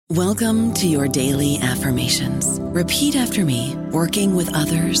Welcome to your daily affirmations. Repeat after me. Working with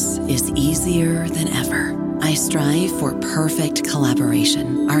others is easier than ever. I strive for perfect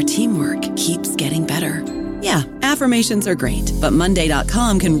collaboration. Our teamwork keeps getting better. Yeah, affirmations are great, but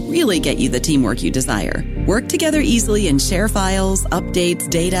Monday.com can really get you the teamwork you desire. Work together easily and share files, updates,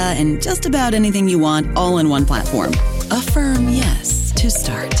 data, and just about anything you want all in one platform. Affirm yes to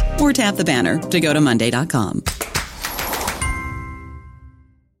start, or tap the banner to go to Monday.com.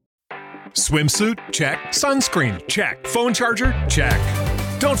 Swimsuit? Check. Sunscreen? Check. Phone charger?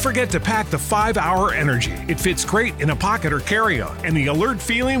 Check. Don't forget to pack the 5-Hour Energy. It fits great in a pocket or carry-on, and the alert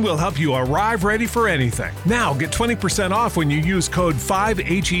feeling will help you arrive ready for anything. Now get 20% off when you use code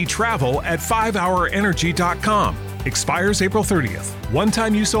 5HETRAVEL at 5hourenergy.com. Expires April 30th.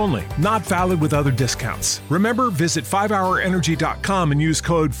 One-time use only. Not valid with other discounts. Remember, visit 5hourenergy.com and use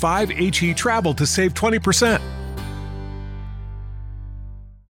code 5HETRAVEL to save 20%.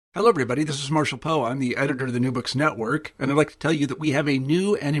 Hello, everybody. This is Marshall Poe. I'm the editor of the New Books Network, and I'd like to tell you that we have a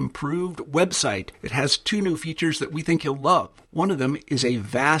new and improved website. It has 2 new features that we think you'll love. One of them is a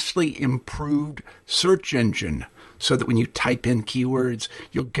vastly improved search engine, so that when you type in keywords,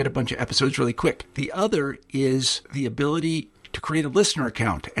 you'll get a bunch of episodes really quick. The other is the ability to create a listener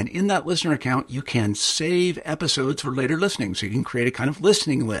account, and in that listener account, you can save episodes for later listening, so you can create a kind of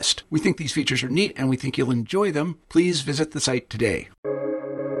listening list. We think these features are neat, and we think you'll enjoy them. Please visit the site today.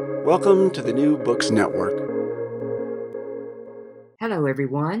 Welcome to the New Books Network. Hello,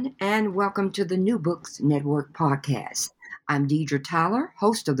 everyone, and welcome to the New Books Network podcast. I'm Deidre Tyler,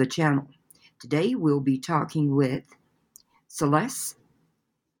 host of the channel. Today, we'll be talking with Celeste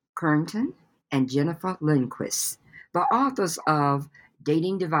Kernton and Jennifer Lindquist, the authors of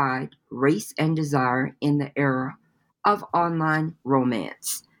Dating Divide, Race and Desire in the Era of Online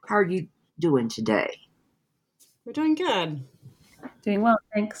Romance. How are you doing today? We're doing good. Doing well,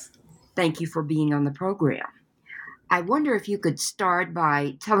 thanks. Thank you for being on the program. I wonder if you could start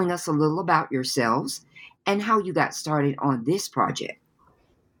by telling us a little about yourselves and how you got started on this project.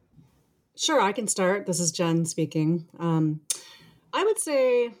 Sure, I can start. This is Jen speaking. I would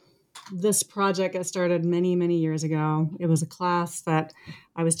say this project got started many, many years ago. It was a class that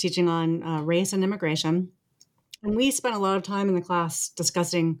I was teaching on race and immigration. And we spent a lot of time in the class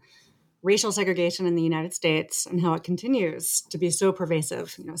discussing racial segregation in the United States and how it continues to be so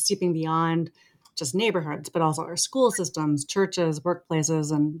pervasive, seeping beyond just neighborhoods, but also our school systems, churches,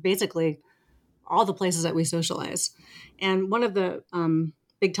 workplaces, and basically all the places that we socialize. And one of the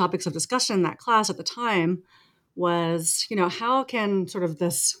big topics of discussion in that class at the time was, how can sort of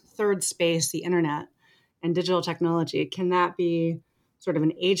this third space, the internet and digital technology, can that be sort of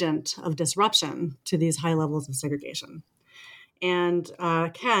an agent of disruption to these high levels of segregation? And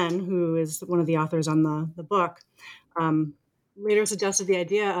Ken, who is one of the authors on the book, later suggested the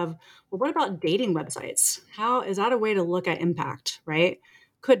idea of, well, what about dating websites? How is that a way to look at impact, right?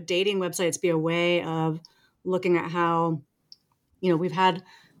 Could dating websites be a way of looking at how, we've had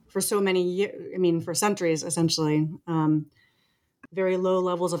for so many years, for centuries, essentially, very low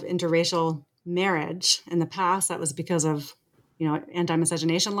levels of interracial marriage. In the past, that was because of,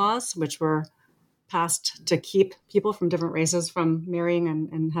 anti-miscegenation laws, which were passed to keep people from different races from marrying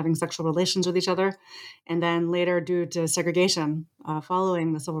and having sexual relations with each other, and then later due to segregation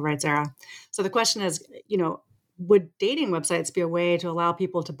following the civil rights era. So the question is, would dating websites be a way to allow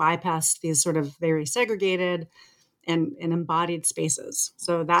people to bypass these sort of very segregated and embodied spaces?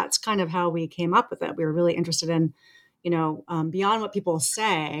 So that's kind of how we came up with it. We were really interested in, beyond what people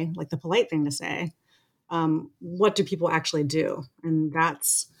say, like the polite thing to say, what do people actually do? And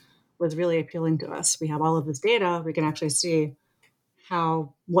that's was really appealing to us. We have all of this data. We can actually see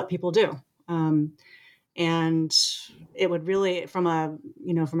what people do. And it would really, from a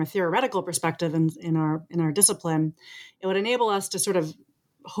theoretical perspective in our discipline, it would enable us to sort of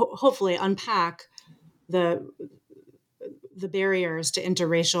hopefully unpack the barriers to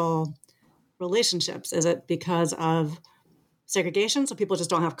interracial relationships. Is it because of segregation, so people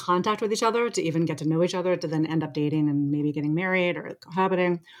just don't have contact with each other to even get to know each other, to then end up dating and maybe getting married or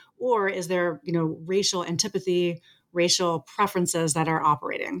cohabiting? Or is there, racial antipathy, racial preferences that are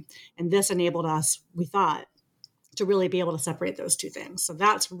operating? And this enabled us, we thought, to really be able to separate those two things. So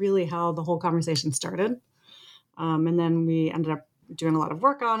that's really how the whole conversation started. And then we ended up doing a lot of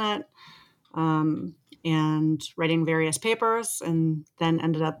work on it and writing various papers, and then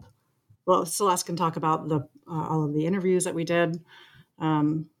ended up, well, Celeste can talk about all of the interviews that we did.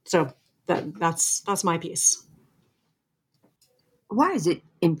 So that's my piece. Why is it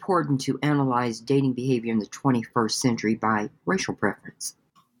important to analyze dating behavior in the 21st century by racial preference?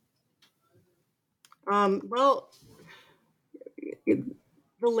 Well,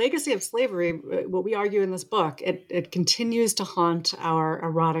 the legacy of slavery, what we argue in this book, it continues to haunt our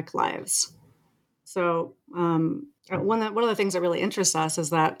erotic lives. So one of the things that really interests us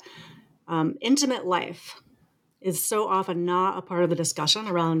is that intimate life is so often not a part of the discussion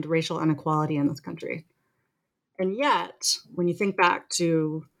around racial inequality in this country. And yet, when you think back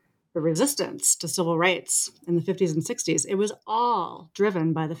to the resistance to civil rights in the 50s and 60s, it was all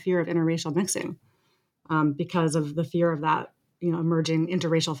driven by the fear of interracial mixing because of the fear of that, emerging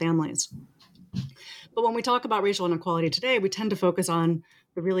interracial families. But when we talk about racial inequality today, we tend to focus on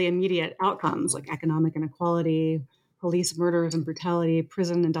the really immediate outcomes like economic inequality, police murders and brutality,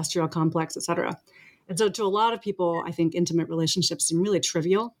 prison industrial complex, et cetera. And so to a lot of people, I think intimate relationships seem really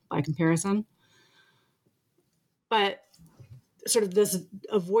trivial by comparison. But sort of this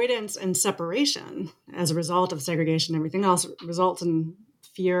avoidance and separation as a result of segregation and everything else results in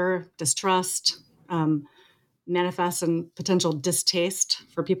fear, distrust, manifests in potential distaste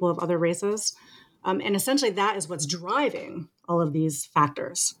for people of other races. And essentially that is what's driving all of these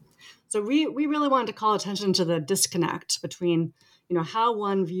factors. So we really wanted to call attention to the disconnect between, how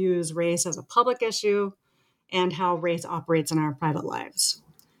one views race as a public issue and how race operates in our private lives.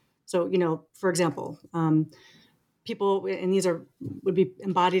 So, for example, people, and these would be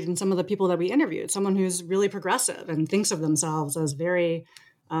embodied in some of the people that we interviewed, someone who's really progressive and thinks of themselves as very,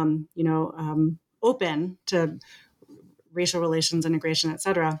 open to racial relations, integration, et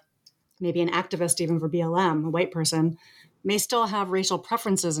cetera. Maybe an activist even for BLM, a white person, may still have racial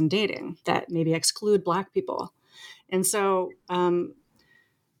preferences in dating that maybe exclude Black people. And so in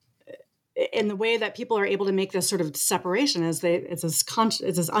the way that people are able to make this sort of separation is it's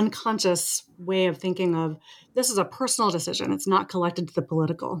this unconscious way of thinking of this is a personal decision. It's not collected to the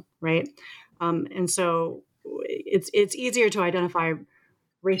political, right? And so it's easier to identify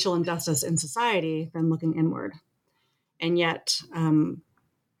racial injustice in society than looking inward. And yet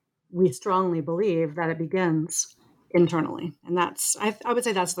we strongly believe that it begins internally. And that's, I would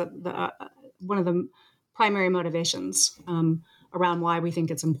say that's the one of the primary motivations around why we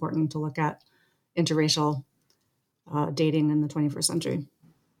think it's important to look at interracial dating in the 21st century.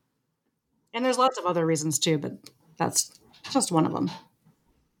 And there's lots of other reasons too, but that's just one of them.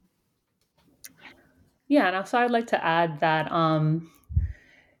 Yeah, and also I'd like to add that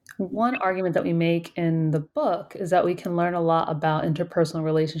one argument that we make in the book is that we can learn a lot about interpersonal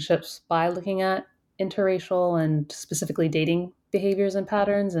relationships by looking at interracial and specifically dating behaviors and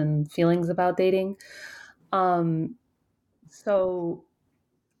patterns and feelings about dating. So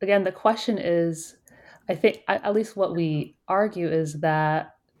again, the question is, I think at least what we argue is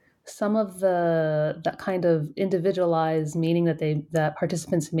that some of that kind of individualized meaning that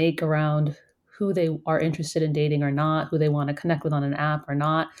participants make around who they are interested in dating or not, who they want to connect with on an app or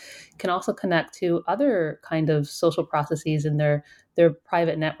not, can also connect to other kind of social processes in their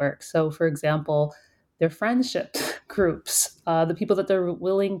private networks. So for example, their friendship groups, the people that they're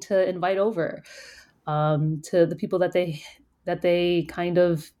willing to invite over, to the people that they kind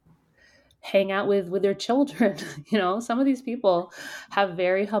of hang out with their children. Some of these people have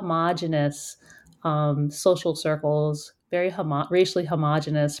very homogenous social circles, very racially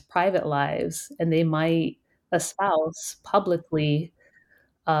homogenous private lives, and they might espouse publicly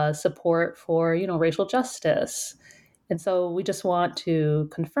support for racial justice. And so we just want to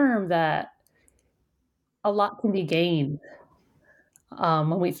confirm that a lot can be gained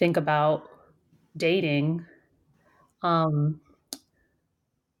when we think about dating and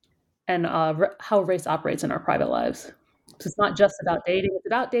how race operates in our private lives. So it's not just about dating. It's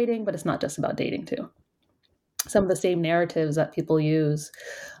about dating, but it's not just about dating too. Some of the same narratives that people use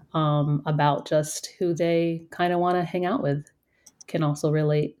about just who they kind of want to hang out with can also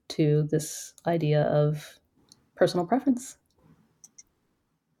relate to this idea of personal preference.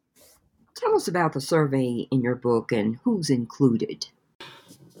 Tell us about the survey in your book and who's included.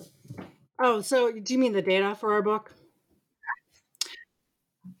 Oh, so do you mean the data for our book?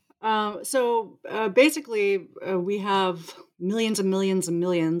 Basically, we have millions and millions and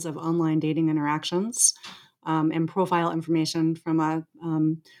millions of online dating interactions and profile information from a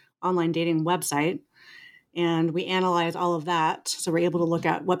online dating website. And we analyze all of that. So we're able to look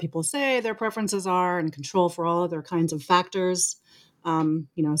at what people say their preferences are and control for all other kinds of factors,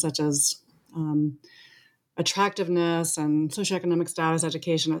 such as attractiveness and socioeconomic status,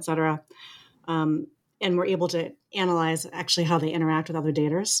 education, et cetera. And we're able to analyze actually how they interact with other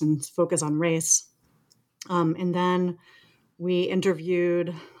daters and focus on race. And then we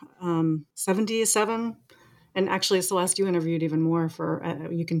interviewed 77, and actually Celeste, you interviewed even more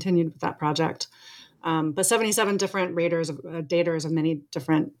you continued with that project. But 77 different daters of many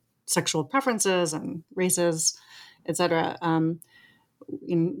different sexual preferences and races, et cetera.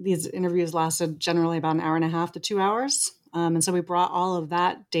 these interviews lasted generally about an hour and a half to 2 hours. And so we brought all of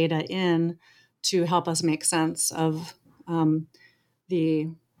that data in to help us make sense of the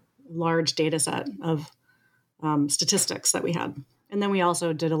large data set of statistics that we had. And then we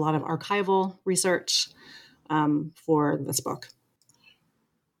also did a lot of archival research for this book.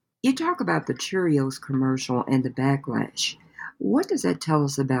 You talk about the Cheerios commercial and the backlash. What does that tell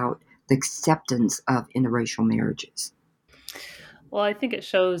us about the acceptance of interracial marriages? Well, I think it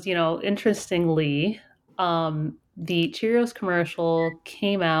shows, interestingly, the Cheerios commercial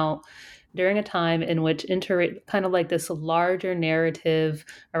came out during a time in which kind of like this larger narrative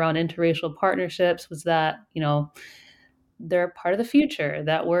around interracial partnerships was that, they're part of the future,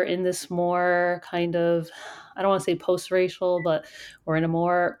 that we're in this more kind of, I don't want to say post-racial, but we're in a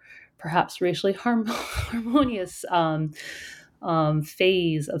more perhaps racially harmonious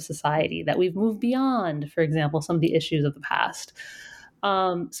phase of society, that we've moved beyond, for example, some of the issues of the past.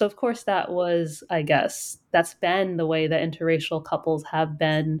 So of course that was, I guess, that's been the way that interracial couples have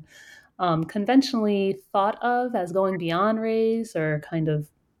been conventionally thought of as going beyond race or kind of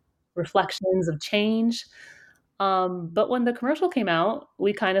reflections of change. But when the commercial came out,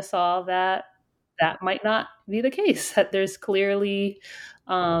 we kind of saw that that might not be the case, that there's clearly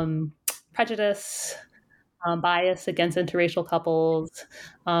prejudice, bias against interracial couples,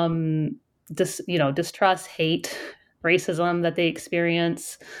 distrust, hate, racism that they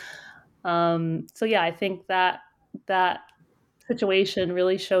experience. So yeah, I think that situation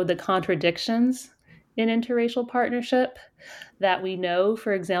really showed the contradictions in interracial partnership that we know,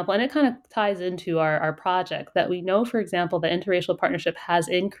 for example, and it kind of ties into our project, that we know, for example, that interracial partnership has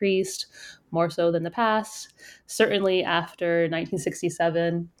increased more so than the past, certainly after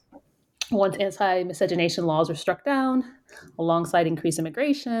 1967, once anti-miscegenation laws were struck down, alongside increased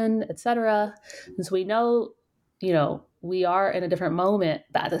immigration, et cetera. And so we know, we are in a different moment,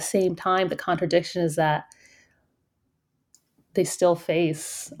 but at the same time, the contradiction is that they still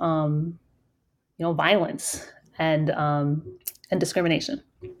face, violence and discrimination.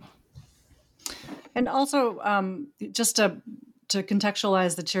 And also, just to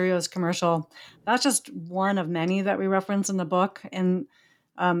contextualize the Cheerios commercial, that's just one of many that we reference in the book. And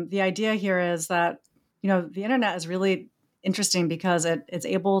the idea here is that, the internet is really interesting because it's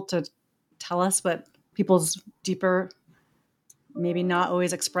able to tell us what people's deeper, maybe not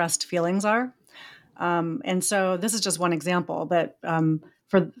always expressed feelings are. And so this is just one example, but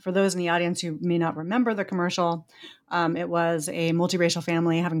for those in the audience who may not remember the commercial, it was a multiracial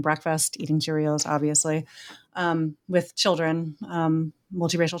family having breakfast, eating Cheerios, obviously, with children,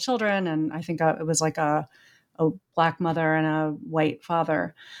 multiracial children. And I think it was like a Black mother and a white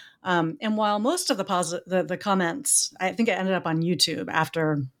father. And while most of the comments, I think it ended up on YouTube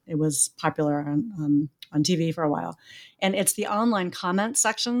after it was popular on TV for a while. And it's the online comment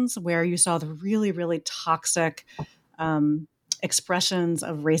sections where you saw the really, really toxic expressions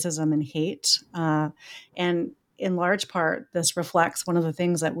of racism and hate. And in large part, this reflects one of the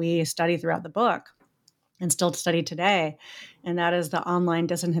things that we study throughout the book and still study today, and that is the online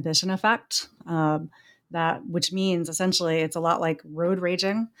disinhibition effect. Which means essentially it's a lot like road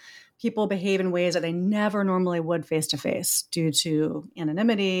raging. People behave in ways that they never normally would face-to-face due to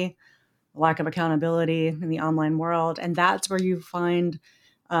anonymity, lack of accountability in the online world. And that's where you find,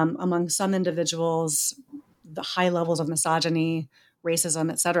 among some individuals, the high levels of misogyny, racism,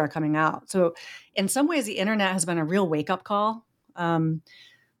 et cetera, coming out. So in some ways, the internet has been a real wake-up call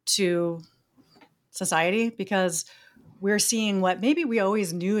to society, because we're seeing what maybe we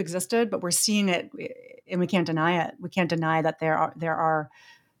always knew existed, but we're seeing it and we can't deny it. We can't deny that there are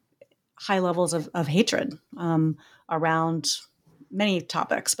high levels of hatred around many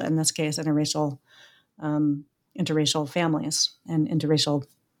topics, but in this case, interracial families and interracial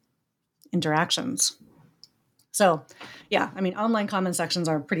interactions. So, yeah, I mean, online comment sections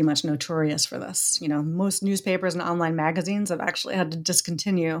are pretty much notorious for this. Most newspapers and online magazines have actually had to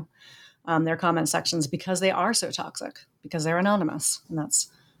discontinue their comment sections because they are so toxic, because they're anonymous. And that's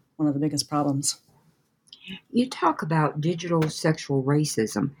one of the biggest problems. You talk about digital sexual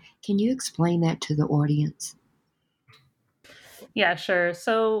racism. Can you explain that to the audience? Yeah, sure.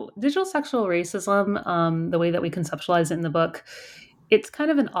 So digital sexual racism, the way that we conceptualize it in the book, it's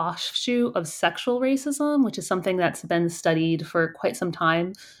kind of an offshoot of sexual racism, which is something that's been studied for quite some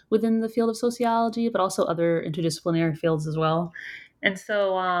time within the field of sociology, but also other interdisciplinary fields as well. And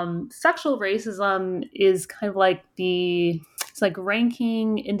so sexual racism is kind of like it's like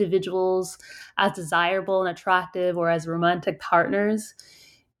ranking individuals as desirable and attractive or as romantic partners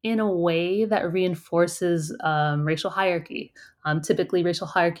in a way that reinforces racial hierarchy, typically racial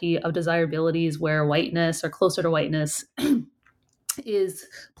hierarchy of desirabilities where whiteness or closer to whiteness is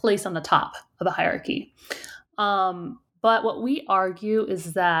placed on the top of the hierarchy. But what we argue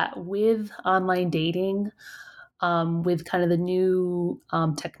is that with online dating, with kind of the new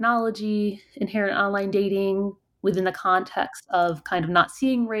technology inherent in online dating, within the context of kind of not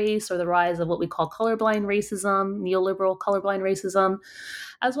seeing race or the rise of what we call colorblind racism, neoliberal colorblind racism,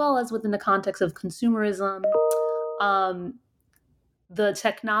 as well as within the context of consumerism, the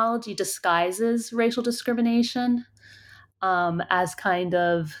technology disguises racial discrimination as kind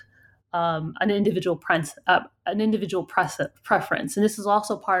of an individual preference, and this is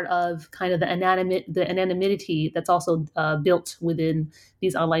also part of kind of the anonymity that's also built within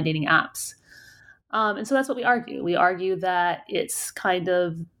these online dating apps. And so that's what we argue. We argue that it's kind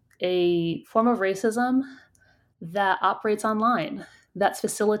of a form of racism that operates online, that's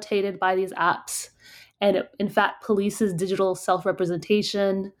facilitated by these apps, and it, in fact, polices digital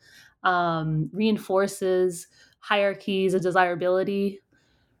self-representation, reinforces hierarchies of desirability,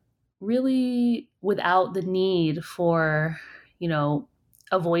 really without the need for,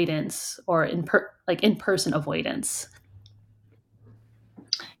 avoidance or in-person avoidance.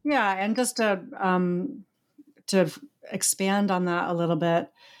 Yeah, and just to expand on that a little bit,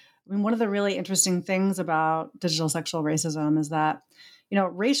 I mean, one of the really interesting things about digital sexual racism is that,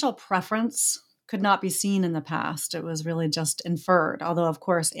 racial preference could not be seen in the past. It was really just inferred, although, of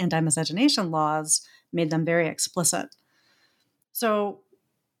course, anti-miscegenation laws made them very explicit. So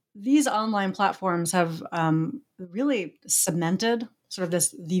these online platforms have really cemented sort of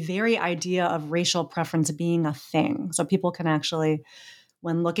the very idea of racial preference being a thing. So people can actually,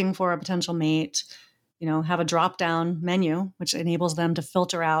 when looking for a potential mate, have a drop-down menu, which enables them to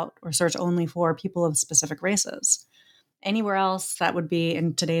filter out or search only for people of specific races. Anywhere else, that would be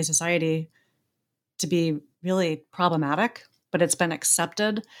in today's society to be really problematic, but it's been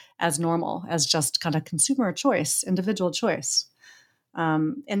accepted as normal, as just kind of consumer choice, individual choice.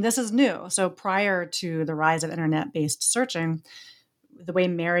 And this is new. So prior to the rise of internet-based searching, the way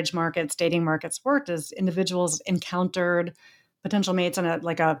marriage markets, dating markets worked is individuals encountered potential mates in a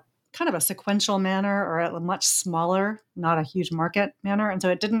kind of a sequential manner, or a much smaller, not a huge market manner. And so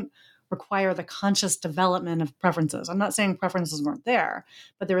it didn't require the conscious development of preferences. I'm not saying preferences weren't there,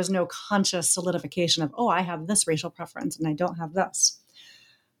 but there was no conscious solidification of, I have this racial preference and I don't have this.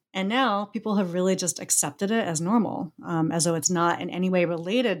 And now people have really just accepted it as normal, as though it's not in any way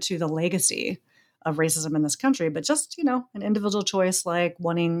related to the legacy of racism in this country, but just, an individual choice like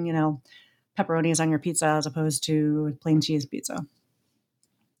wanting, pepperonis on your pizza as opposed to plain cheese pizza.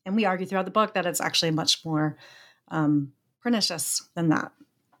 And we argue throughout the book that it's actually much more pernicious than that.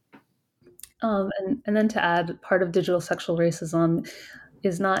 And then to add, part of digital sexual racism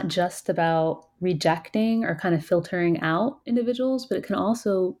is not just about rejecting or kind of filtering out individuals, but it can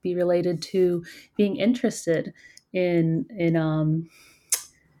also be related to being interested in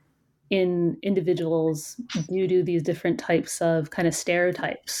individuals due to these different types of kind of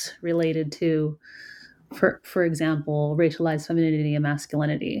stereotypes related to, for example, racialized femininity and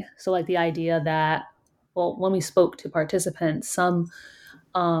masculinity. So like the idea that, when we spoke to participants, some,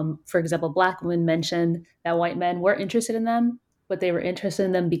 for example, Black women mentioned that white men were interested in them, but they were interested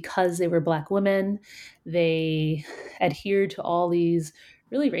in them because they were Black women. They adhered to all these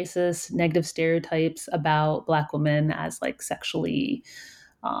really racist, negative stereotypes about Black women as like sexually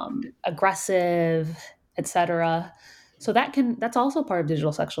aggressive, etc. So that's also part of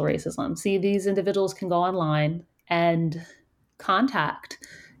digital sexual racism. See, these individuals can go online and contact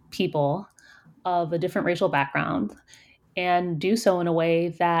people of a different racial background and do so in a way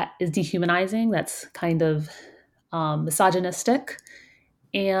that is dehumanizing, that's kind of misogynistic,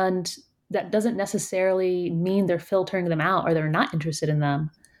 and that doesn't necessarily mean they're filtering them out or they're not interested in them,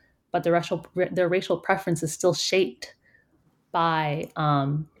 but their racial preference is still shaped by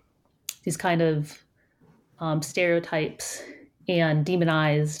these kind of stereotypes and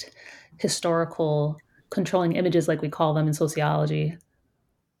demonized historical controlling images, like we call them in sociology,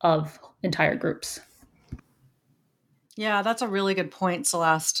 of entire groups. Yeah, that's a really good point,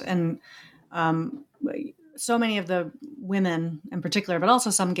 Celeste. And so many of the women in particular, but also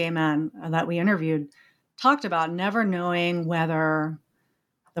some gay men that we interviewed, talked about never knowing whether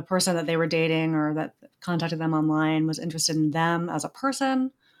the person that they were dating or that contacted them online was interested in them as a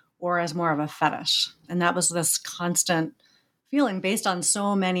person or as more of a fetish. And that was this constant feeling based on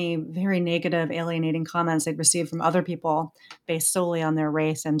so many very negative, alienating comments they'd received from other people based solely on their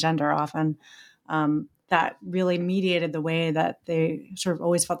race and gender often. That really mediated the way that they sort of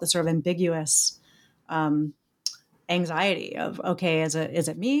always felt this sort of ambiguous anxiety of, okay, is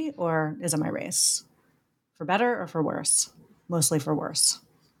it me or is it my race? For better or for worse? Mostly for worse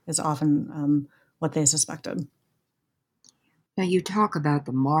is often what they suspected. Now, you talk about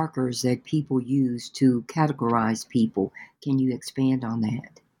the markers that people use to categorize people. Can you expand on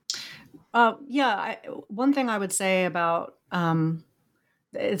that? One thing I would say about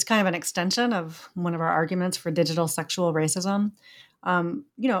it's kind of an extension of one of our arguments for digital sexual racism.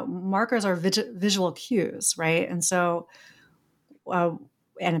 Markers are visual cues, right? And so,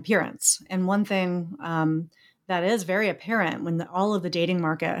 and appearance. And one thing that is very apparent when all of the dating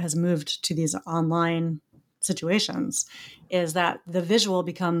market has moved to these online situations is that the visual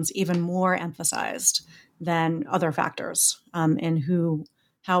becomes even more emphasized than other factors in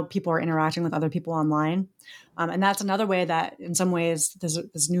how people are interacting with other people online. And that's another way that in some ways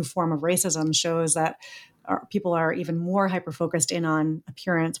this new form of racism shows that people are even more hyper-focused in on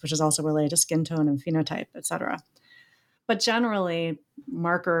appearance, which is also related to skin tone and phenotype, et cetera. But generally,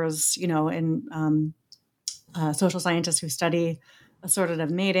 markers, in social scientists who study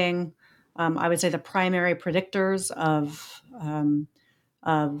assortative mating, I would say the primary predictors of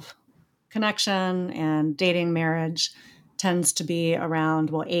connection and dating marriage tends to be around,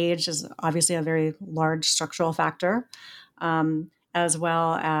 age is obviously a very large structural factor, as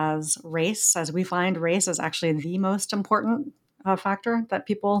well as race. As we find, race is actually the most important factor that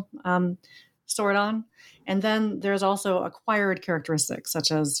people sort on. And then there's also acquired characteristics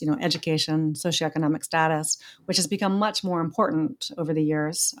such as, education, socioeconomic status, which has become much more important over the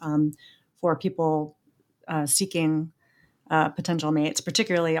years for people seeking potential mates,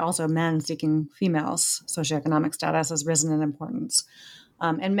 particularly also men seeking females. Socioeconomic status has risen in importance.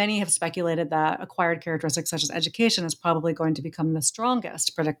 And many have speculated that acquired characteristics such as education is probably going to become the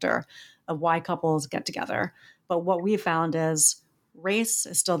strongest predictor of why couples get together. But what we found is race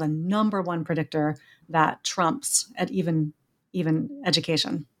is still the number one predictor that trumps at even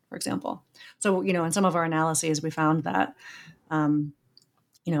education, for example. So, in some of our analyses, we found that,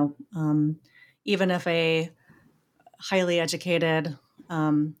 even if a highly educated,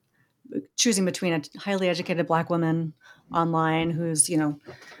 choosing between a highly educated Black woman online who's,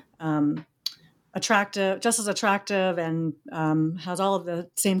 attractive, just as attractive and has all of the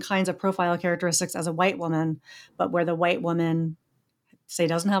same kinds of profile characteristics as a white woman, but where the white woman, say,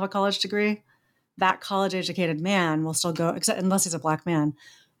 doesn't have a college degree, that college educated man will still go, except unless he's a Black man,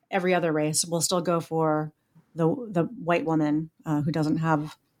 every other race will still go for the white woman who doesn't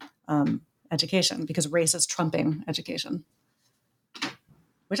have education, because race is trumping education,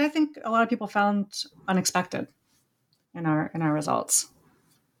 which I think a lot of people found unexpected in our results.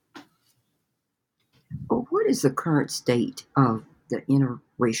 Well, what is the current state of the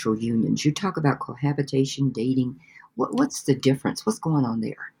interracial unions? You talk about cohabitation, dating. What's the difference? What's going on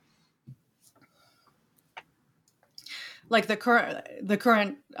there? Like the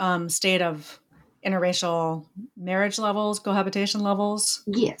current state of interracial marriage levels, cohabitation levels?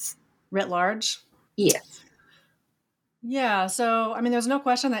 Yes. Writ large? Yes. Yeah. So, there's no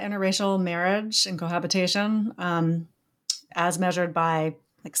question that interracial marriage and cohabitation, as measured by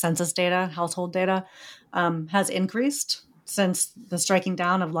census data, household data, has increased since the striking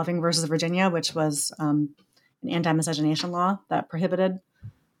down of Loving versus Virginia, which was an anti-miscegenation law that prohibited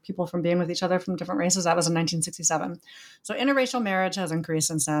people from being with each other from different races. That was in 1967. So interracial marriage has increased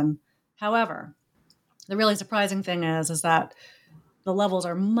since then. However, the really surprising thing is that the levels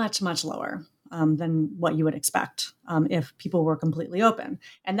are much, much lower than what you would expect if people were completely open.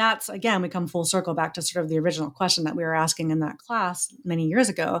 And that's, again, we come full circle back to sort of the original question that we were asking in that class many years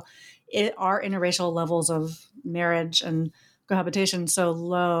ago. Are interracial levels of marriage and cohabitation so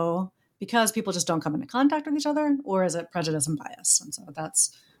low because people just don't come into contact with each other, or is it prejudice and bias? And so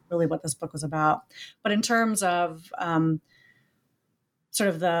that's really what this book was about. But in terms of sort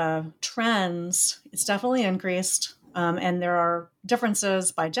of the trends, it's definitely increased. And there are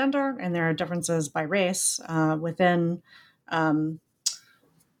differences by gender and there are differences by race within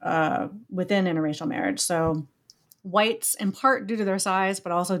interracial marriage. So whites, in part due to their size,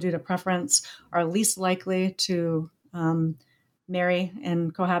 but also due to preference, are least likely to marry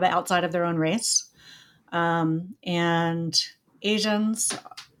and cohabit outside of their own race. And Asians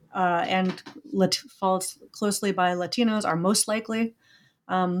and followed closely by Latinos are most likely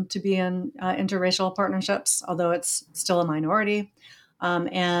to be in interracial partnerships, although it's still a minority.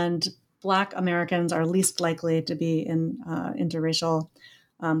 And Black Americans are least likely to be in interracial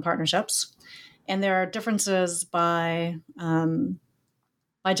partnerships. And there are differences by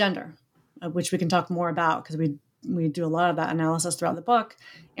gender, which we can talk more about because we do a lot of that analysis throughout the book,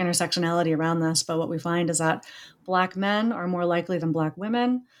 intersectionality around this. But what we find is that Black men are more likely than Black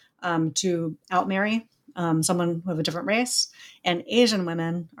women to outmarry someone of a different race, and Asian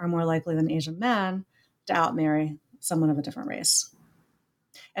women are more likely than Asian men to outmarry someone of a different race.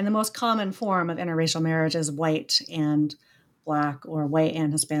 And the most common form of interracial marriage is white and Black or white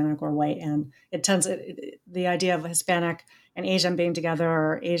and Hispanic or white and the idea of Hispanic and Asian being together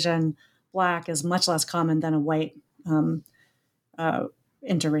or Asian Black is much less common than a white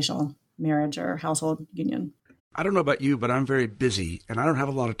interracial marriage or household union. I don't know about you, but I'm very busy and I don't have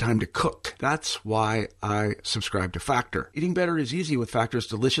a lot of time to cook. That's why I subscribe to Factor. Eating better is easy with Factor's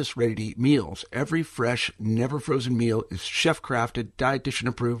delicious, ready-to-eat meals. Every fresh, never frozen meal is chef-crafted, dietitian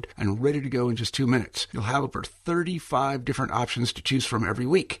approved, and ready to go in just 2 minutes. You'll have over 35 different options to choose from every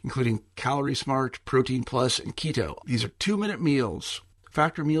week, including Calorie Smart, Protein Plus, and Keto. These are 2-minute meals.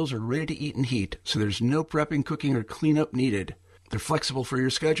 Factor meals are ready to eat and heat, so there's no prepping, cooking, or cleanup needed. They're flexible for your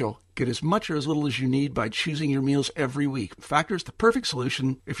schedule. Get as much or as little as you need by choosing your meals every week. Factor is the perfect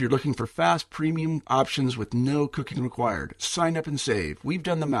solution if you're looking for fast, premium options with no cooking required. Sign up and save. We've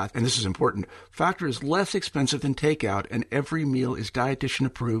done the math, and this is important. Factor is less expensive than takeout, and every meal is dietitian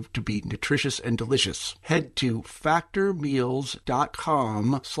approved to be nutritious and delicious. Head to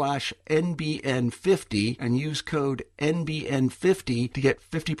factormeals.com/NBN50 and use code NBN50 to get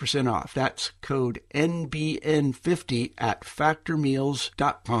 50% off. That's code NBN50 at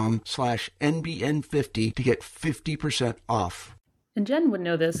factormeals.com/NBN50 to get 50% off. And Jen would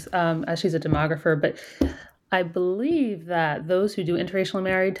know this as she's a demographer, but I believe that those who do interracial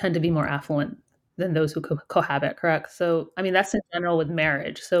marriage tend to be more affluent than those who cohabit, correct? So, I mean, that's in general with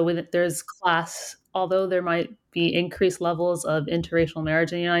marriage. So there's class, although there might be increased levels of interracial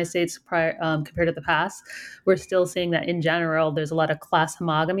marriage in the United States compared to the past, we're still seeing that in general, there's a lot of class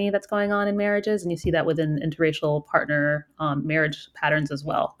homogamy that's going on in marriages. And you see that within interracial partner marriage patterns as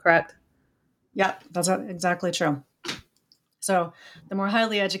well, correct? Yeah, that's exactly true. So the more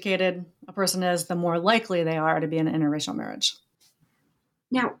highly educated a person is, the more likely they are to be in an interracial marriage.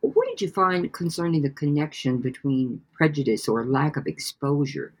 Now, what did you find concerning the connection between prejudice or lack of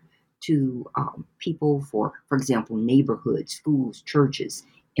exposure to people for example, neighborhoods, schools, churches,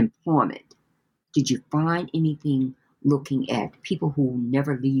 employment? Did you find anything looking at people who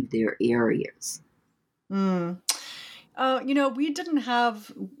never leave their areas? We didn't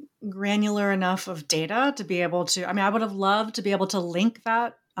have granular enough of data to be able to, I would have loved to be able to link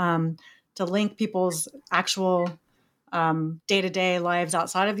that, to link people's actual day-to-day lives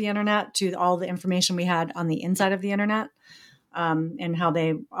outside of the internet to all the information we had on the inside of the internet. And how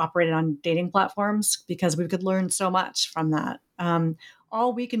they operated on dating platforms, because we could learn so much from that.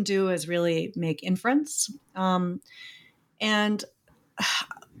 All we can do is really make inference. And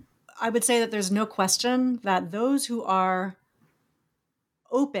I would say that there's no question that those who are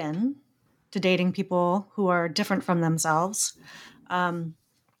open to dating people who are different from themselves, but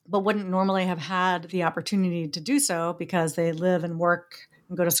wouldn't normally have had the opportunity to do so because they live and work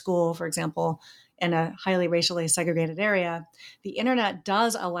and go to school, for example, in a highly racially segregated area, the internet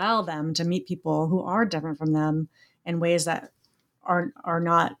does allow them to meet people who are different from them in ways that are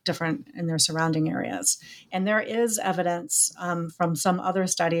not different in their surrounding areas. And there is evidence from some other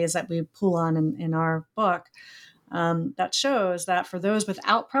studies that we pull on in our book that shows that for those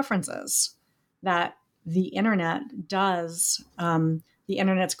without preferences, that the internet does, the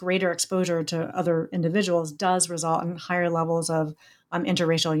internet's greater exposure to other individuals does result in higher levels of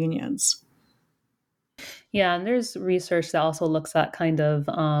interracial unions. Yeah, and there's research that also looks at it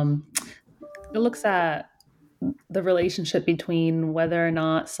looks at the relationship between whether or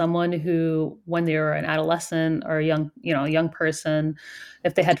not someone who, when they were an adolescent or a young person,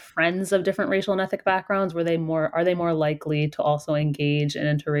 if they had friends of different racial and ethnic backgrounds, are they more likely to also engage in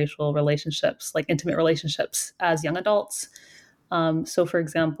interracial relationships, like intimate relationships as young adults? So for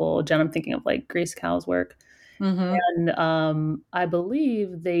example, Jen, I'm thinking of like Grace Cow's work. Mm-hmm. And I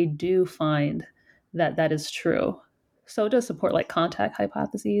believe they do find that is true. So it does support like contact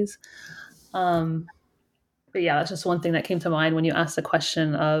hypotheses. But yeah, that's just one thing that came to mind when you asked the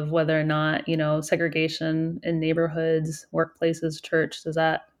question of whether or not, segregation in neighborhoods, workplaces, church, does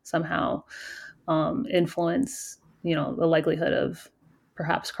that somehow influence, the likelihood of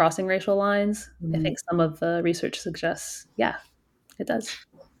perhaps crossing racial lines? Mm-hmm. I think some of the research suggests, yeah, it does.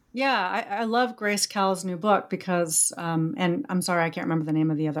 Yeah, I love Grace Cow's new book because, and I'm sorry, I can't remember the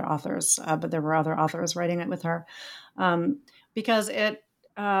name of the other authors, but there were other authors writing it with her, because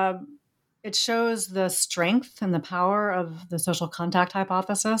it shows the strength and the power of the social contact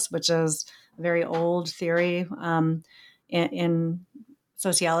hypothesis, which is a very old theory in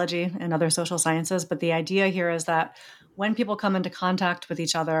sociology and other social sciences. But the idea here is that when people come into contact with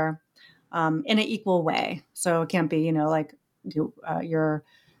each other in an equal way, so it can't be, you're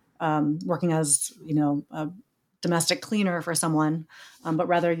working as, a domestic cleaner for someone, but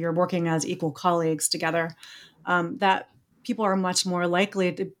rather you're working as equal colleagues together, that people are much more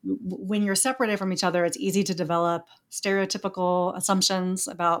likely to, when you're separated from each other, it's easy to develop stereotypical assumptions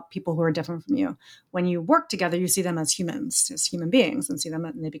about people who are different from you. When you work together, you see them as humans, as human beings, and see them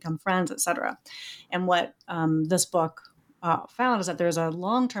and they become friends, etc. And what this book found is that there's a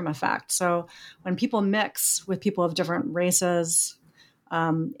long-term effect. So when people mix with people of different races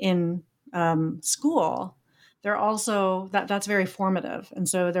in school, they're also that's very formative, and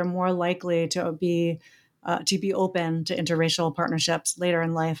so they're more likely to be open to interracial partnerships later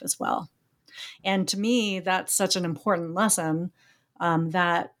in life as well. And to me, that's such an important lesson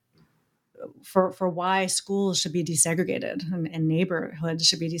that for why schools should be desegregated and neighborhoods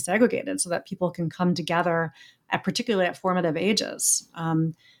should be desegregated, so that people can come together particularly at formative ages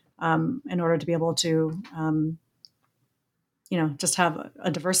in order to be able to just have a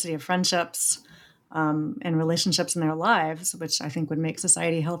diversity of friendships and relationships in their lives, which I think would make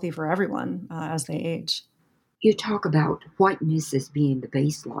society healthy for everyone as they age. You talk about whiteness as being the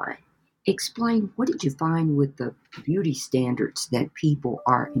baseline. Explain, what did you find with the beauty standards that people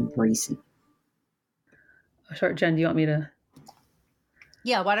are embracing? Sure, Jen, do you want me to?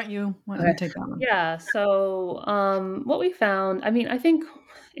 Yeah, why don't you take that one? Yeah, so what we found, I think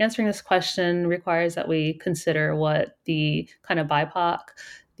answering this question requires that we consider what the kind of BIPOC,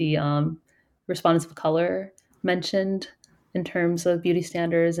 the respondents of color mentioned in terms of beauty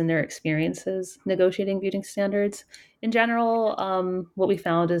standards and their experiences negotiating beauty standards. In general, what we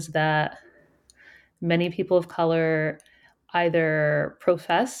found is that many people of color either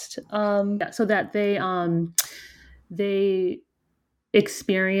professed so that they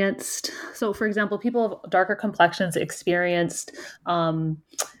experienced, so for example, people of darker complexions experienced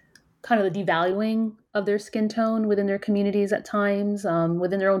kind of the devaluing of their skin tone within their communities at times,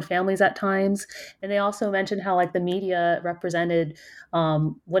 within their own families at times. And they also mentioned how like the media represented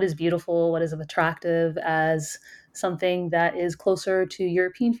what is beautiful, what is attractive as something that is closer to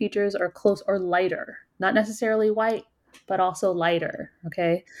European features or close or lighter, not necessarily white, but also lighter.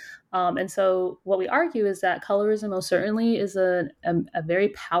 Okay. And so what we argue is that colorism most certainly is a very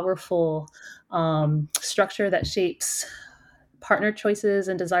powerful structure that shapes partner choices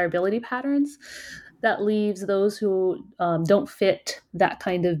and desirability patterns that leaves those who don't fit that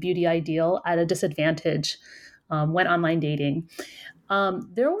kind of beauty ideal at a disadvantage when online dating.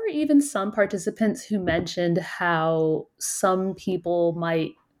 There were even some participants who mentioned how some people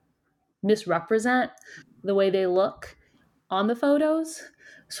might misrepresent the way they look on the photos.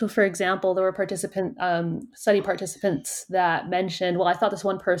 So, for example, there were study participants that mentioned, well, I thought this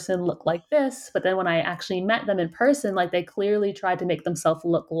one person looked like this, but then when I actually met them in person, like they clearly tried to make themselves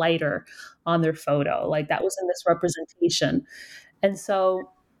look lighter on their photo. Like that was a misrepresentation. And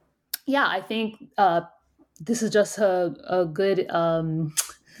so, yeah, I think this is just a good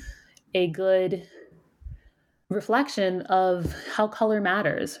reflection of how color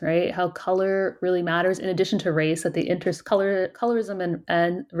matters, right? How color really matters in addition to race, that the colorism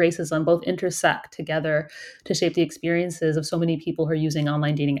and racism both intersect together to shape the experiences of so many people who are using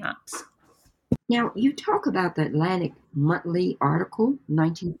online dating apps. Now, you talk about the Atlantic Monthly article,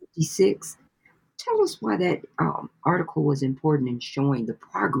 1956. Tell us why that article was important in showing the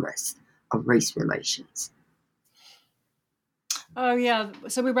progress of race relations. Oh, yeah.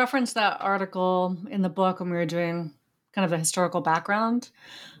 So we referenced that article in the book when we were doing kind of a historical background.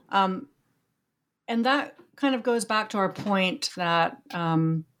 And that kind of goes back to our point that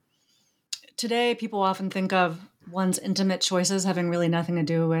today people often think of one's intimate choices having really nothing to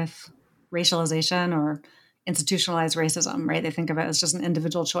do with racialization or institutionalized racism, right? They think of it as just an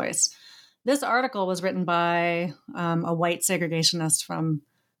individual choice. This article was written by a white segregationist from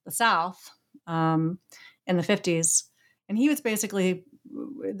the South in the 50s. And he was basically,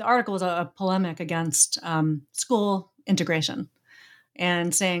 the article was a polemic against school integration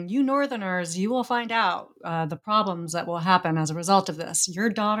and saying, you Northerners, you will find out the problems that will happen as a result of this. Your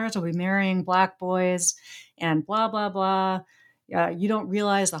daughters will be marrying Black boys and blah, blah, blah. You don't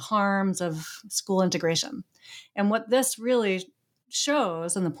realize the harms of school integration. And what this really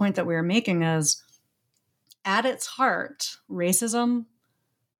shows, and the point that we were making is, at its heart, racism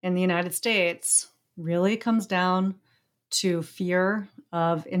in the United States really comes down to fear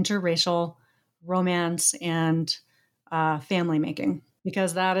of interracial romance and family making,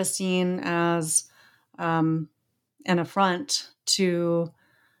 because that is seen as an affront to,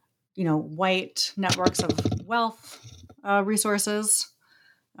 white networks of wealth resources.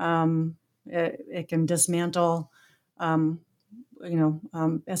 It can dismantle,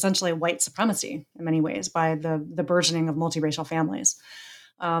 essentially white supremacy in many ways by the burgeoning of multiracial families.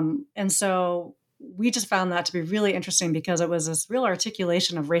 And so we just found that to be really interesting because it was this real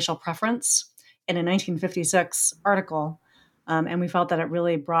articulation of racial preference in a 1956 article And we felt that it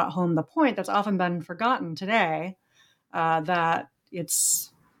really brought home the point that's often been forgotten today, that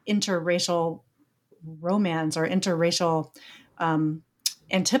it's interracial romance or interracial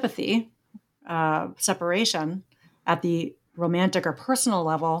antipathy, separation at the romantic or personal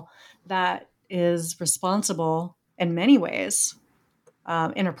level that is responsible in many ways,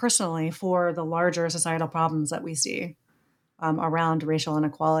 interpersonally, for the larger societal problems that we see around racial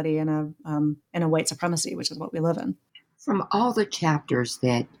inequality and a white supremacy, which is what we live in. From all the chapters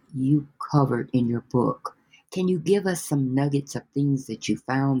that you covered in your book, can you give us some nuggets of things that you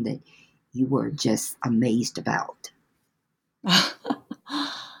found that you were just amazed about?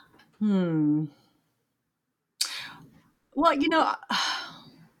 Well,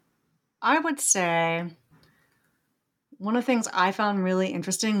 I would say one of the things I found really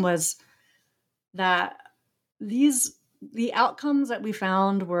interesting was that the outcomes that we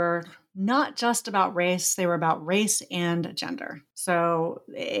found were not just about race, they were about race and gender. So,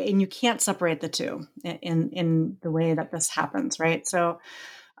 and you can't separate the two in the way that this happens, right? So,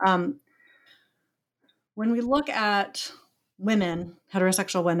 when we look at women,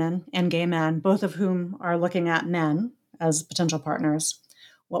 heterosexual women and gay men, both of whom are looking at men as potential partners,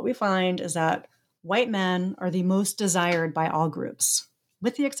 what we find is that white men are the most desired by all groups,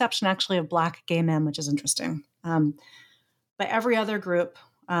 with the exception actually of Black gay men, which is interesting. But every other group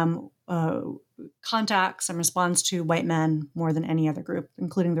contacts and responds to white men more than any other group,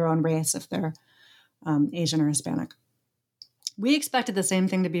 including their own race if they're Asian or Hispanic. We expected the same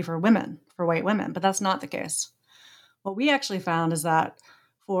thing to be for women, for white women, but that's not the case. What we actually found is that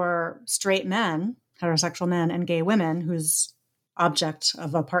for straight men, heterosexual men, and gay women whose object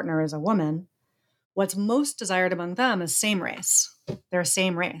of a partner is a woman, what's most desired among them is same race. They're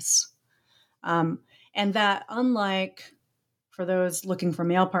same race. And that unlike for those looking for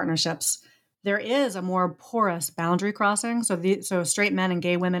male partnerships, there is a more porous boundary crossing. So straight men and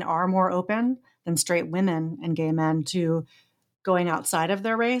gay women are more open than straight women and gay men to going outside of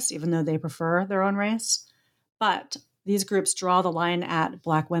their race, even though they prefer their own race. But these groups draw the line at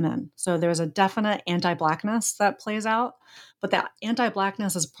Black women. So there's a definite anti-Blackness that plays out, but that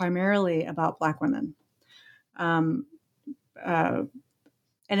anti-Blackness is primarily about Black women. And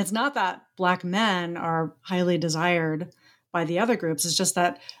it's not that Black men are highly desired by the other groups. It's just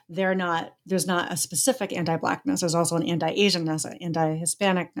that there's not a specific anti-Blackness. There's also an anti-Asianness, an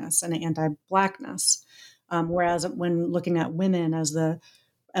anti-Hispanicness, and an anti-Blackness. Whereas when looking at women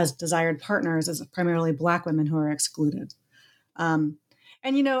as desired partners, it's primarily Black women who are excluded. And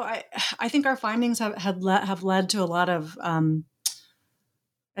I think our findings have led to a lot of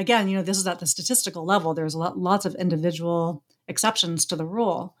again, this is at the statistical level. There's lots of individual exceptions to the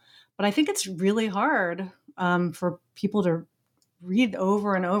rule, but I think it's really hard for people to read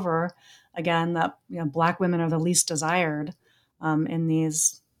over and over again that Black women are the least desired in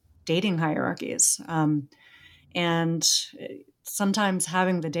these dating hierarchies. And sometimes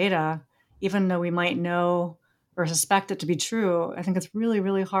having the data, even though we might know or suspect it to be true, I think it's really,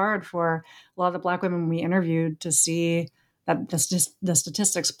 really hard for a lot of the Black women we interviewed to see that the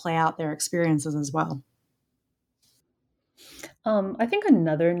statistics play out their experiences as well. I think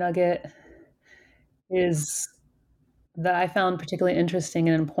another nugget is that I found particularly interesting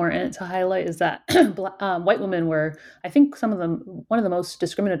and important to highlight is that white women were, I think, one of the most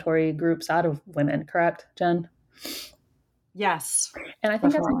discriminatory groups out of women, correct, Jen? Yes. And I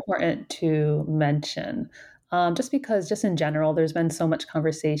think that's important to mention. Just because just in general, there's been so much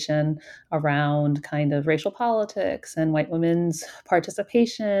conversation around kind of racial politics and white women's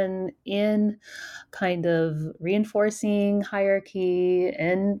participation in kind of reinforcing hierarchy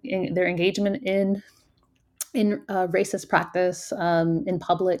and in their engagement in racist practice in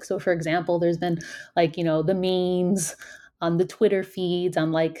public. So for example, there's been the memes on the Twitter feeds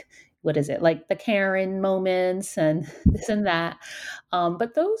on what is it, like the Karen moments and this and that.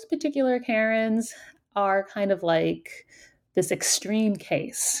 But those particular Karens are kind of like this extreme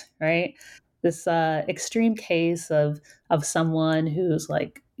case, right? This extreme case of someone who's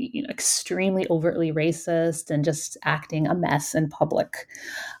extremely overtly racist and just acting a mess in public,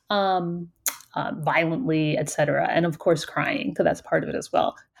 violently, etc. And of course, crying, because that's part of it as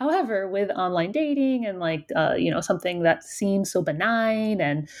well. However, with online dating and something that seems so benign,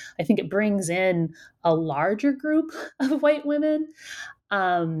 and I think it brings in a larger group of white women,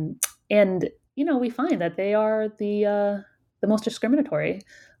 and we find that they are the most discriminatory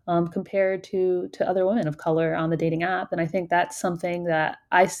compared to other women of color on the dating app. And I think that's something that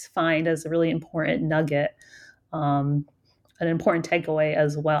I find as a really important nugget, an important takeaway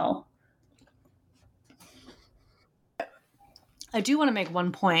as well. I do want to make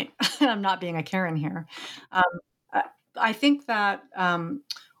one point. I'm not being a Karen here. I think that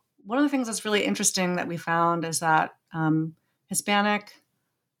one of the things that's really interesting that we found is that Hispanic,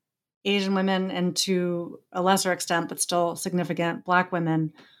 Asian women, and to a lesser extent, but still significant, Black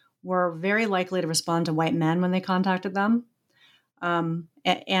women were very likely to respond to white men when they contacted them,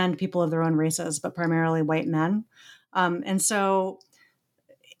 and people of their own races, but primarily white men. And so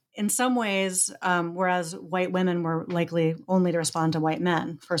in some ways, whereas white women were likely only to respond to white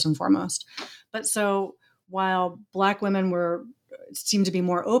men, first and foremost. But so while Black women seemed to be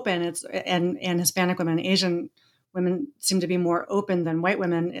more open, and Hispanic women and Asian women seem to be more open than white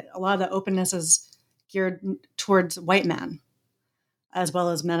women, a lot of the openness is geared towards white men, as well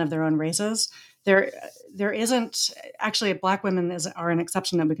as men of their own races. There isn't actually, Black women are an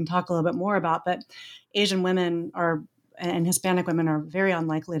exception that we can talk a little bit more about, but Asian women and Hispanic women are very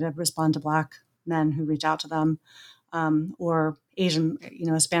unlikely to respond to Black men who reach out to them, or Asian,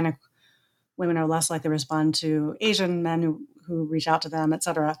 Hispanic women are less likely to respond to Asian men who reach out to them, et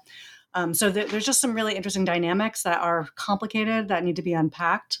cetera. So there's just some really interesting dynamics that are complicated that need to be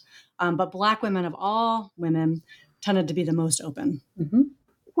unpacked. But Black women of all women tended to be the most open. Mm-hmm.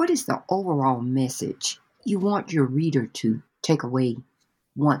 What is the overall message you want your reader to take away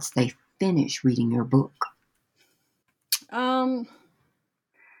once they finish reading your book? I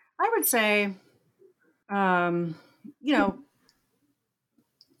would say,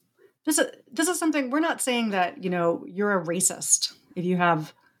 this is something, we're not saying that, you're a racist if you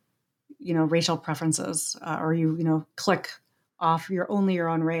have, racial preferences, or you click off your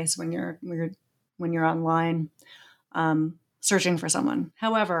own race when you're online, searching for someone.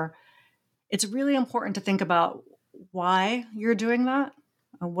 However, it's really important to think about why you're doing that.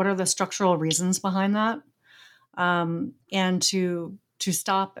 What are the structural reasons behind that? And to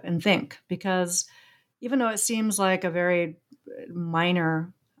stop and think, because even though it seems like a very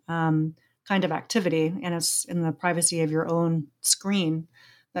minor kind of activity, and it's in the privacy of your own screen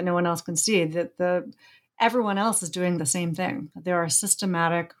that no one else can see, that everyone else is doing the same thing. There are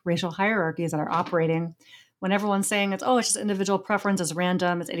systematic racial hierarchies that are operating. When everyone's saying it's just individual preference, it's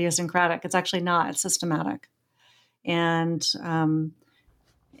random, it's idiosyncratic, it's actually not. It's systematic. And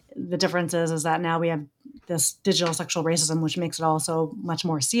the difference is that now we have this digital sexual racism, which makes it also much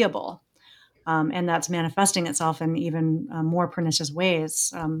more seeable. And that's manifesting itself in even more pernicious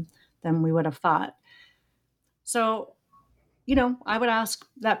ways than we would have thought. So, I would ask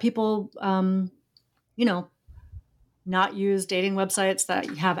that people, not use dating websites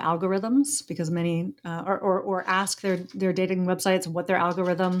that have algorithms, because many, or ask their dating websites what their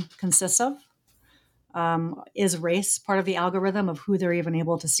algorithm consists of. Is race part of the algorithm of who they're even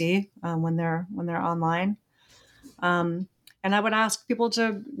able to see when they're online? And I would ask people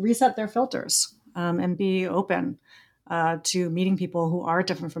to reset their filters and be open to meeting people who are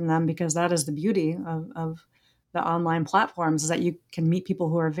different from them, because that is the beauty of the online platforms, is that you can meet people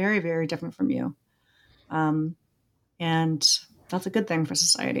who are very, very different from you. And that's a good thing for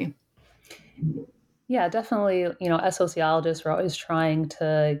society. Yeah, definitely. As sociologists, we're always trying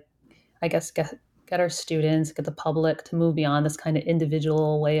to, I guess, get our students, get the public to move beyond this kind of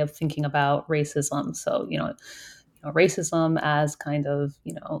individual way of thinking about racism. So, racism as kind of,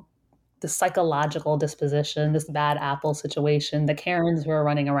 the psychological disposition, this bad apple situation, the Karens who are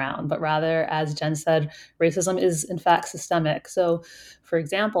running around, but rather, as Jen said, racism is in fact systemic. So, for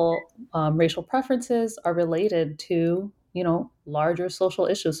example, racial preferences are related to, larger social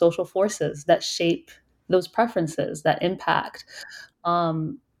issues, social forces that shape those preferences, that impact,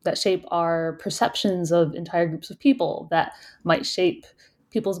 that shape our perceptions of entire groups of people, that might shape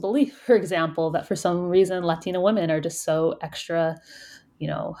people's belief, for example, that for some reason Latina women are just so extra,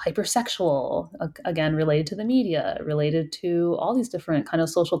 hypersexual, again, related to the media, related to all these different kind of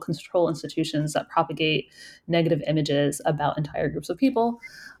social control institutions that propagate negative images about entire groups of people.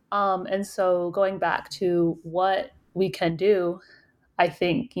 And so going back to what we can do, I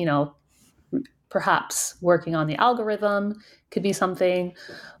think, perhaps working on the algorithm could be something,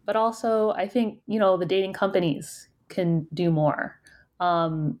 but also I think, the dating companies can do more.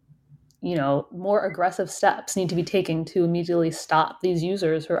 More aggressive steps need to be taken to immediately stop these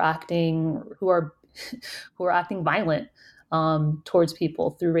users who are acting violent towards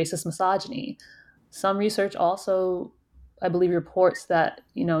people through racist misogyny. Some research also, I believe, reports that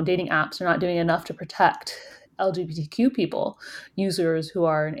dating apps are not doing enough to protect LGBTQ people, users who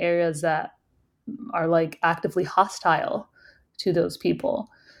are in areas that are like actively hostile to those people.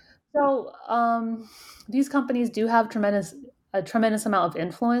 So these companies do have a tremendous amount of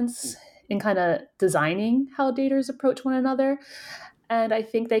influence in kind of designing how daters approach one another. And I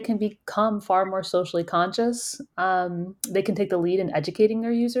think they can become far more socially conscious. They can take the lead in educating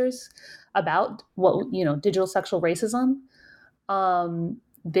their users about digital sexual racism.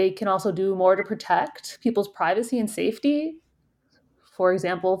 They can also do more to protect people's privacy and safety, for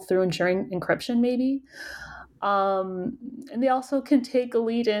example, through ensuring encryption, maybe. And they also can take a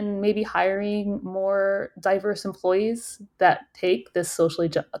lead in maybe hiring more diverse employees that take this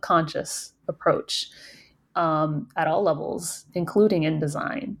socially conscious approach at all levels, including in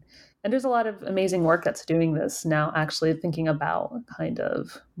design. And there's a lot of amazing work that's doing this now, actually thinking about kind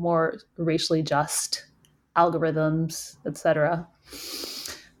of more racially just algorithms, etc.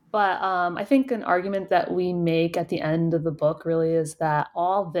 But I think an argument that we make at the end of the book really is that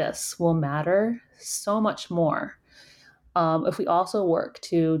all this will matter so much more if we also work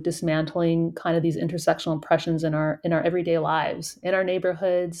to dismantling kind of these intersectional oppressions in our everyday lives, in our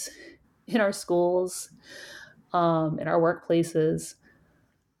neighborhoods, in our schools, in our workplaces.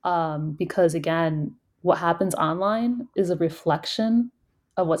 Because again, what happens online is a reflection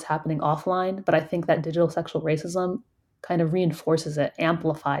of what's happening offline. But I think that digital sexual racism kind of reinforces it,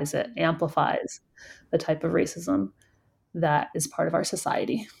 amplifies the type of racism that is part of our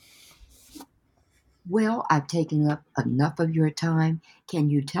society. Well, I've taken up enough of your time.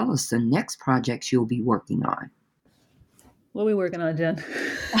 Can you tell us the next projects you'll be working on? What are we working on, Jen?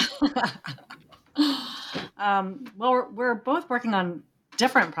 Well, we're both working on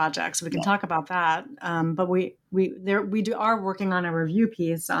different projects. We can talk about that. But we are working on a review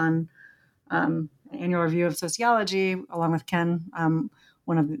piece on annual review of sociology, along with Ken,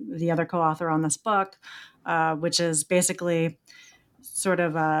 one of the other co-author on this book, which is basically sort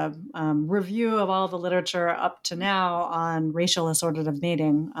of a review of all the literature up to now on racial assortative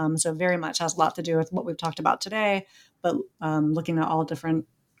mating. So very much has a lot to do with what we've talked about today, but looking at all different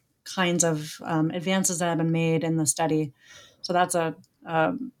kinds of advances that have been made in the study. So that's a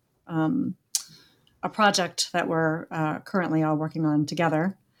project that we're currently all working on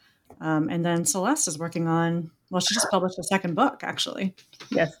together. And then Celeste is working on, well, she just published a second book, actually.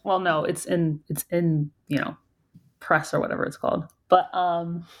 Yes. Well, no, it's in press or whatever it's called. But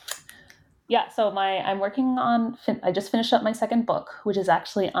so I'm working on, I just finished up my second book, which is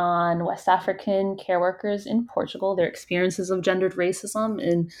actually on West African care workers in Portugal, their experiences of gendered racism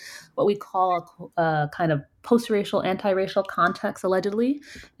in what we call a kind of post-racial, anti-racial context, allegedly,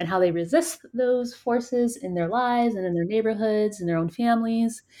 and how they resist those forces in their lives and in their neighborhoods, in their own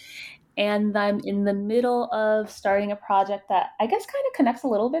families. And I'm in the middle of starting a project that I guess kind of connects a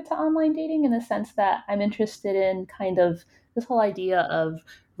little bit to online dating in the sense that I'm interested in kind of this whole idea of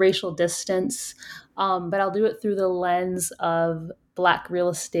racial distance, but I'll do it through the lens of Black real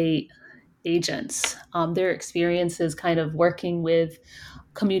estate agents, their experiences kind of working with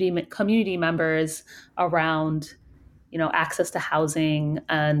community members around, access to housing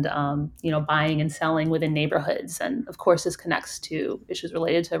and, buying and selling within neighborhoods. And of course, this connects to issues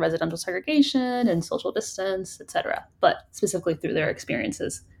related to residential segregation and social distance, et cetera, but specifically through their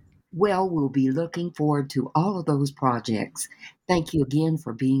experiences. Well, we'll be looking forward to all of those projects. Thank you again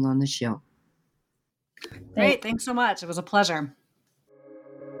for being on the show. Great. Thanks so much. It was a pleasure.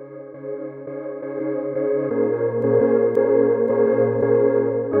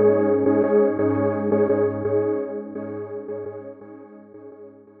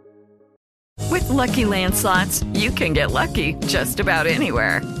 With Lucky Land Slots, you can get lucky just about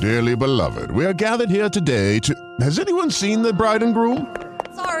anywhere. Dearly beloved, we are gathered here today to... Has anyone seen the bride and groom?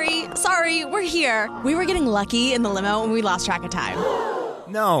 Sorry, we're here. We were getting lucky in the limo and we lost track of time.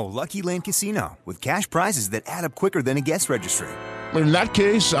 No, Lucky Land Casino, with cash prizes that add up quicker than a guest registry. In that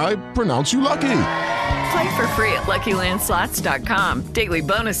case, I pronounce you lucky. Play for free at LuckyLandSlots.com. Daily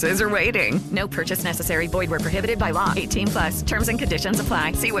bonuses are waiting. No purchase necessary. Void where prohibited by law. 18+. Terms and conditions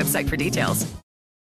apply. See website for details.